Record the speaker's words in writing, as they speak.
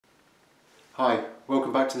Hi,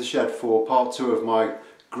 welcome back to the shed for part 2 of my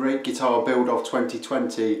great guitar build of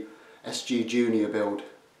 2020 SG Junior build.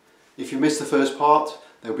 If you missed the first part,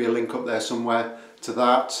 there'll be a link up there somewhere to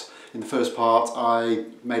that. In the first part I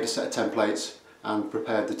made a set of templates and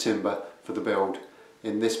prepared the timber for the build.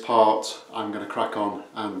 In this part I'm going to crack on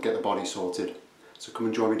and get the body sorted. So come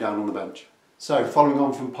and join me down on the bench. So following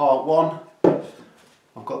on from part 1,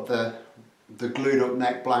 I've got the glued up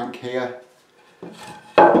neck blank here.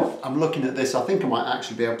 I'm looking at this, I think I might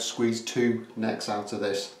actually be able to squeeze 2 necks out of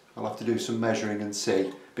this. I'll have to do some measuring and see.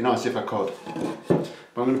 It'd be nice if I could. But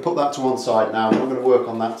I'm going to put that to one side now. I'm not going to work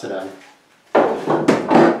on that today.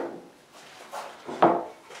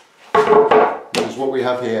 Because what we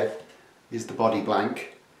have here is the body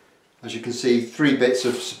blank. As you can see, 3 bits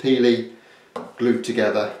of sapele glued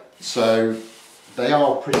together. So they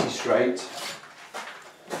are pretty straight.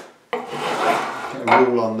 Get a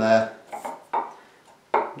rule on there.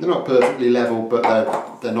 They're not perfectly level,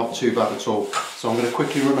 but they're not too bad at all. So I'm going to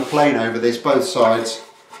quickly run a plane over this, both sides,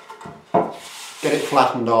 get it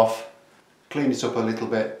flattened off, clean it up a little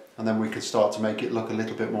bit, and then we can start to make it look a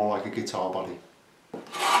little bit more like a guitar body.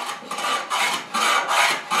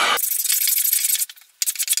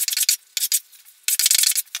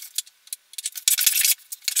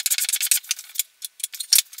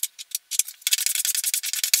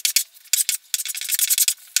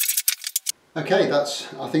 Okay,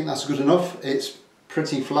 I think that's good enough. It's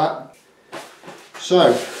pretty flat.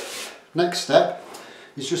 So, next step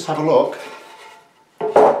is just have a look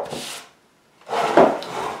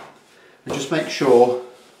and just make sure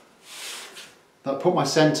that I put my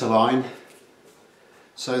centre line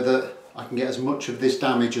so that I can get as much of this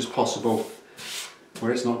damage as possible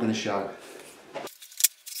where it's not going to show.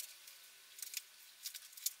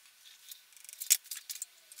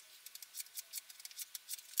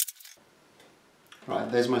 Right,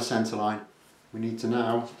 there's my centre line. We need to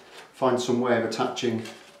now find some way of attaching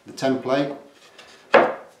the template.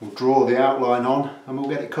 We'll draw the outline on and we'll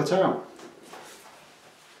get it cut out.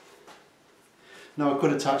 Now I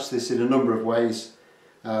could attach this in a number of ways,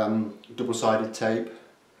 double-sided tape,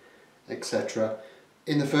 etc.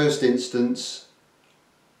 In the first instance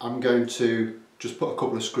I'm going to just put a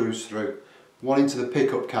couple of screws through, one into the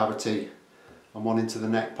pickup cavity and one into the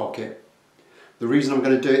neck pocket. The reason I'm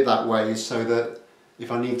going to do it that way is so that if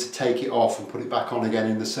I need to take it off and put it back on again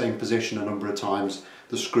in the same position a number of times,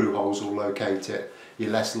 the screw holes will locate it. You're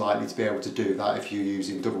less likely to be able to do that if you're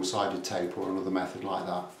using double-sided tape or another method like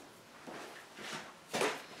that.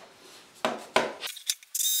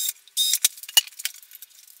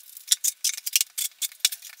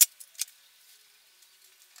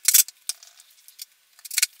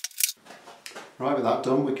 Right, with that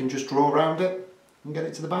done, we can just draw around it and get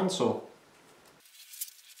it to the bandsaw.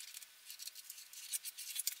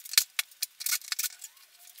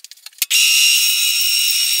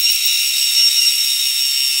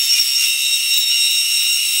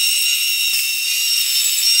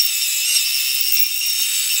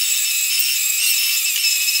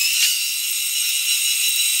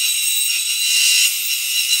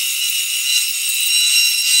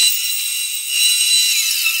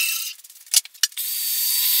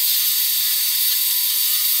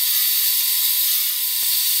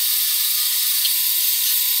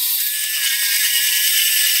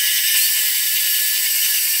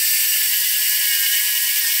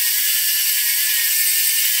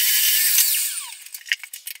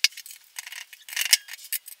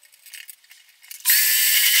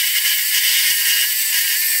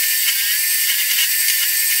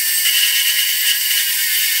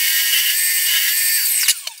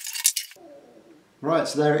 Right,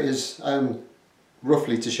 so there it is,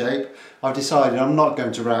 roughly to shape. I've decided I'm not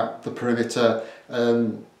going to wrap the perimeter.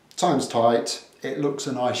 Time's tight, it looks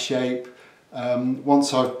a nice shape.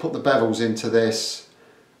 Once I've put the bevels into this,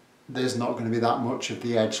 there's not going to be that much of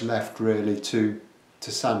the edge left really to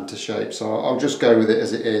sand to shape, so I'll just go with it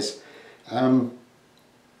as it is.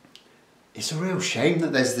 It's a real shame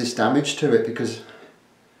that there's this damage to it because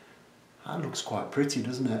that looks quite pretty,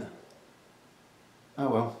 doesn't it? Oh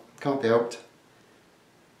well, can't be helped.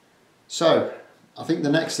 So, I think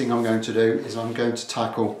the next thing I'm going to do is I'm going to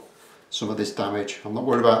tackle some of this damage. I'm not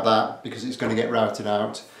worried about that because it's going to get routed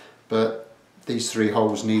out, but these 3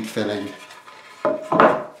 holes need filling,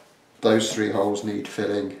 those 3 holes need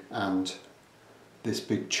filling, and this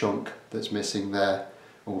big chunk that's missing there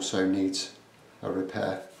also needs a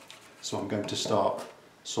repair. So I'm going to start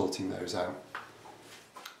sorting those out.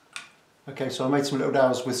 Okay, so I made some little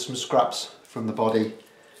dowels with some scraps from the body,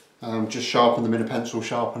 just sharpened them in a pencil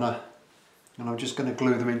sharpener. And I'm just going to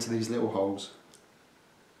glue them into these little holes.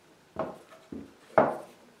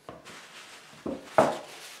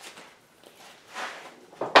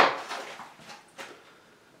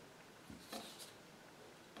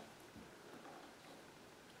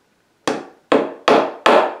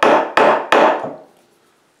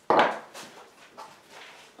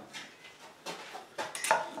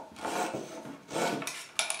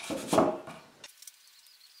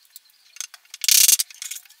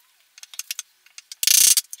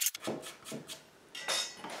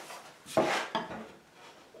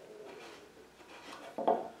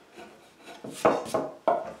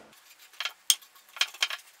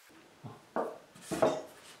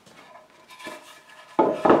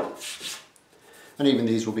 And even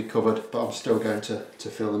these will be covered, but I'm still going to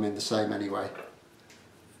fill them in the same anyway.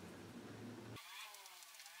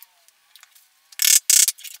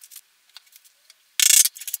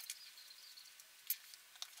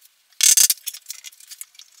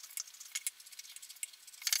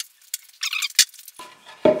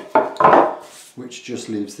 Which just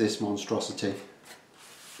leaves this monstrosity.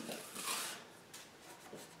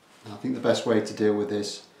 I think the best way to deal with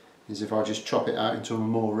this is if I just chop it out into a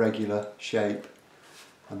more regular shape,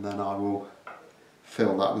 and then I will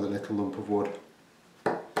fill that with a little lump of wood.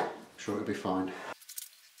 I'm sure it'll be fine.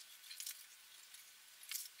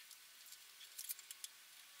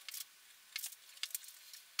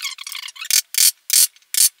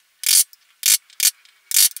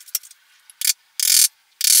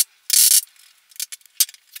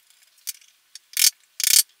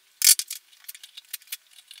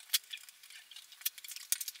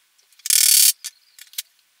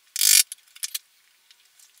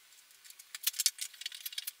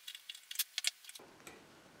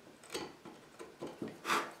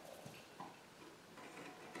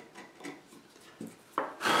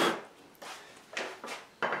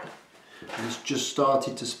 It's just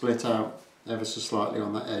started to split out ever so slightly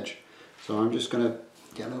on that edge, so I'm just going to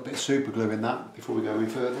get a little bit of super glue in that before we go any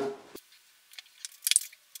further.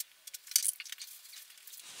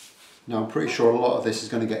 Now I'm pretty sure a lot of this is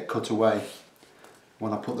going to get cut away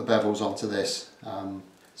when I put the bevels onto this,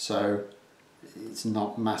 so it's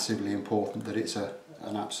not massively important that it's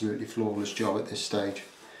an absolutely flawless job at this stage.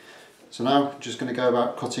 So now I'm just going to go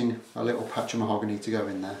about cutting a little patch of mahogany to go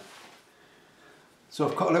in there. So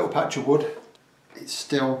I've cut a little patch of wood. It's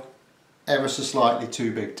still ever so slightly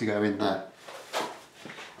too big to go in there.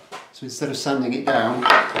 So instead of sanding it down,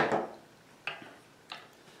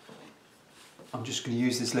 I'm just going to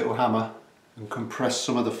use this little hammer and compress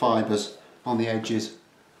some of the fibres on the edges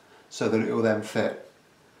so that it will then fit.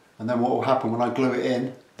 And then what will happen when I glue it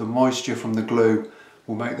in, the moisture from the glue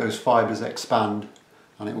will make those fibres expand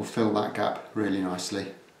and it will fill that gap really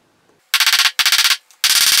nicely.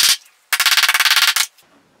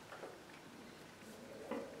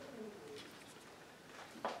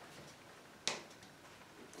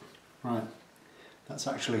 Right, that's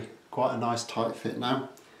actually quite a nice tight fit now.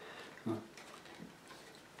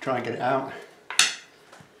 Try and get it out.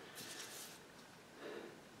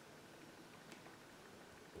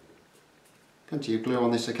 Plenty of glue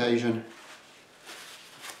on this occasion.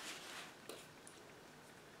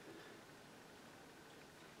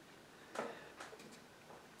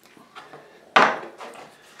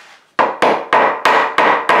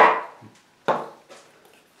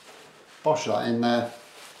 Bosh that in there.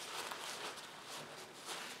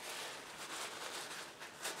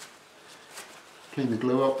 Clean the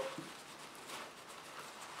glue up.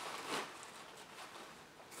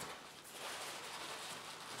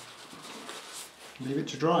 Leave it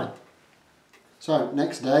to dry. So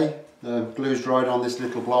next day, the glue's dried on this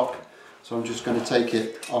little block, so I'm just going to take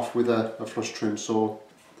it off with a flush trim saw.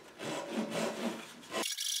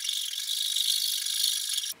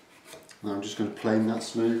 Now I'm just going to plane that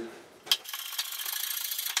smooth.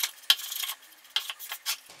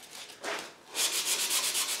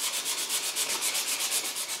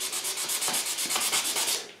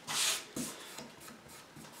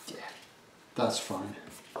 That's fine.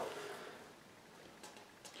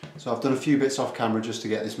 So I've done a few bits off camera just to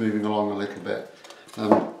get this moving along a little bit.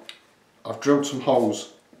 I've drilled some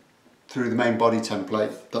holes through the main body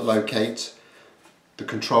template that locate the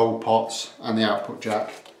control pots and the output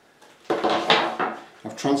jack.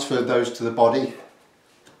 I've transferred those to the body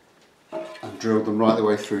and drilled them right the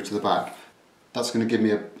way through to the back. That's going to give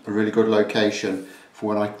me a really good location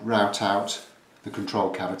for when I route out the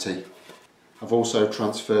control cavity. I've also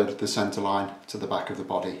transferred the centre line to the back of the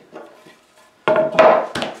body.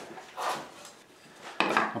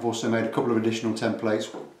 I've also made a couple of additional templates,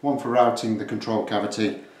 one for routing the control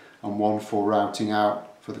cavity and one for routing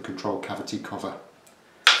out for the control cavity cover.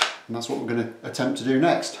 And that's what we're going to attempt to do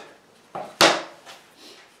next.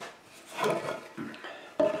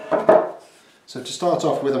 So to start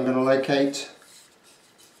off with, I'm going to locate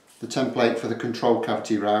the template for the control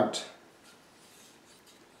cavity route.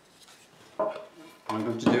 I'm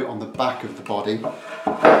going to do it on the back of the body,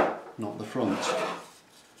 not the front.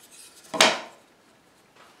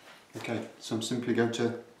 Okay, so I'm simply going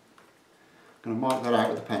to mark that out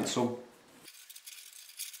with a pencil.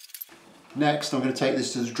 Next I'm going to take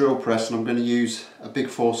this to the drill press and I'm going to use a big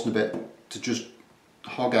Forstner bit to just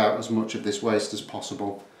hog out as much of this waste as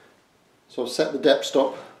possible. So I've set the depth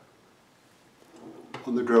stop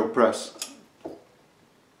on the drill press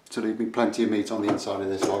to leave me plenty of meat on the inside of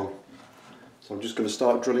this hole. So I'm just going to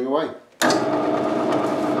start drilling away.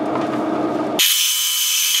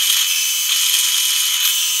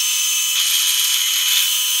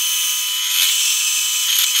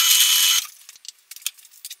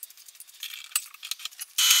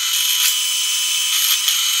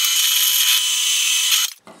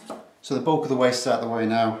 So the bulk of the waste is out of the way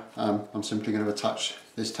now. I'm simply going to attach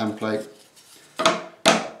this template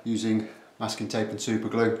using masking tape and super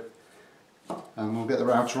glue, and we'll get the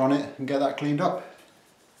router on it and get that cleaned up.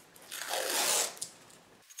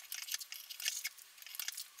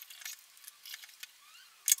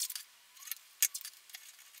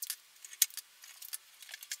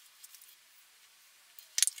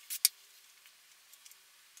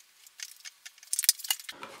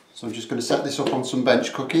 So I'm just going to set this up on some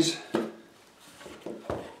bench cookies.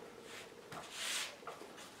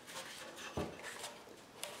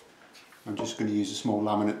 I'm just going to use a small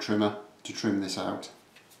laminate trimmer to trim this out.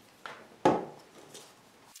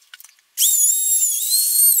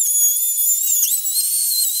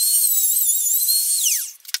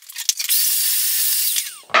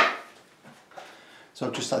 So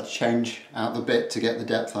I've just had to change out the bit to get the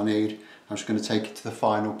depth I need. I'm just going to take it to the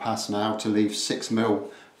final pass now to leave 6mm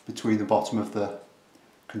between the bottom of the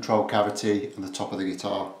control cavity and the top of the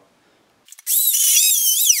guitar.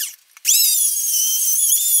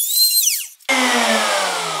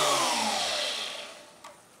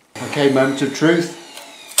 Okay, moment of truth.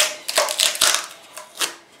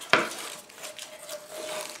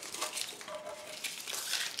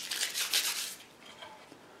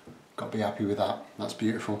 Got to be happy with that, that's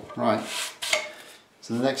beautiful. Right,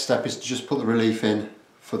 so the next step is to just put the relief in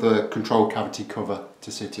for the control cavity cover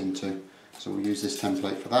to sit into. So we'll use this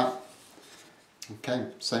template for that. Okay,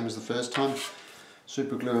 same as the first time.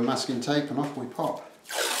 Super glue and masking tape and off we pop.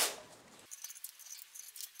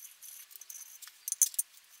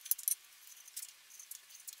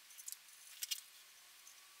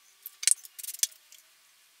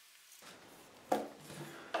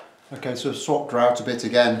 Okay, so I've swapped her out a bit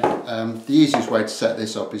again. The easiest way to set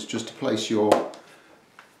this up is just to place your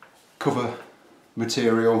cover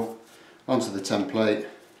material onto the template,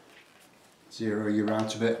 zero you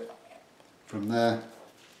out of it from there.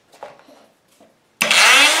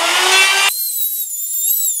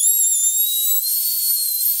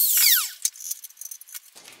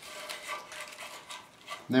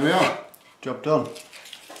 And there we are, job done.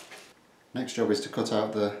 Next job is to cut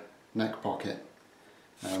out the neck pocket.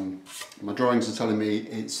 My drawings are telling me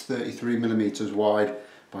it's 33mm wide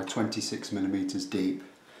by 26mm deep.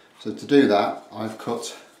 So to do that, I've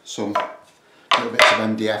cut some little bits of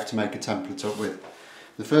MDF to make a template up with.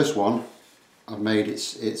 The first one I've made,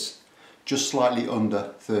 it's just slightly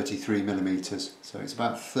under 33mm, so it's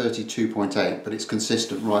about 32.8, but it's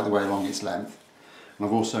consistent right the way along its length. And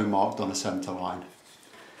I've also marked on a centre line.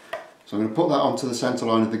 So I'm going to put that onto the centre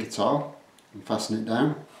line of the guitar and fasten it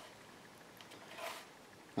down.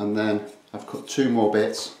 And then I've cut two more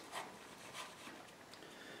bits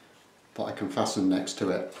that I can fasten next to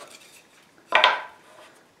it,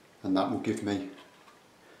 and that will give me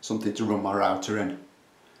something to run my router in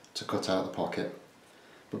to cut out the pocket.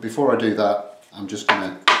 But before I do that, I'm just going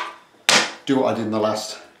to do what I did in the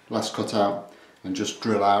last cutout and just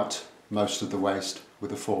drill out most of the waste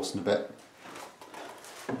with a Forstner bit.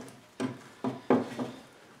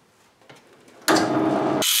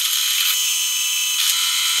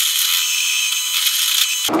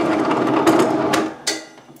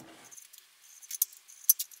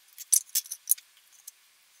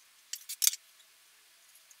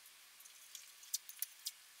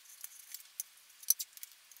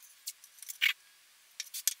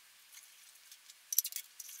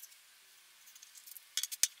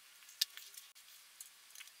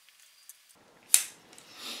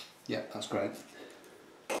 Yeah, that's great.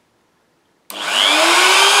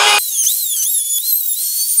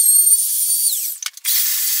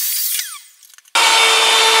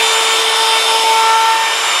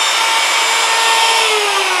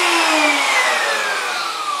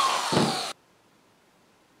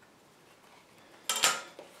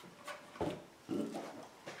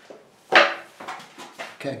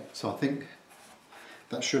 Okay, so I think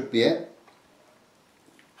that should be it.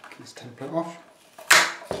 Get this template off.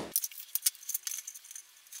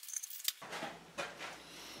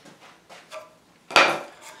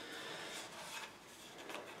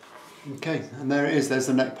 Okay, and there it is, there's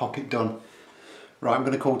the neck pocket done. Right, I'm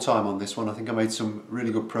going to call time on this one. I think I made some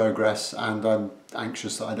really good progress and I'm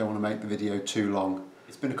anxious that I don't want to make the video too long.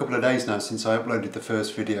 It's been a couple of days now since I uploaded the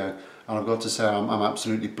first video and I've got to say I'm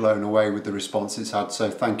absolutely blown away with the response it's had,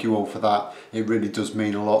 so thank you all for that. It really does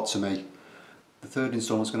mean a lot to me. The third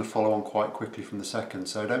instalment is going to follow on quite quickly from the second,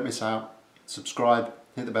 so don't miss out. Subscribe,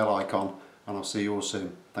 hit the bell icon, and I'll see you all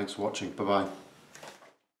soon. Thanks for watching. Bye bye.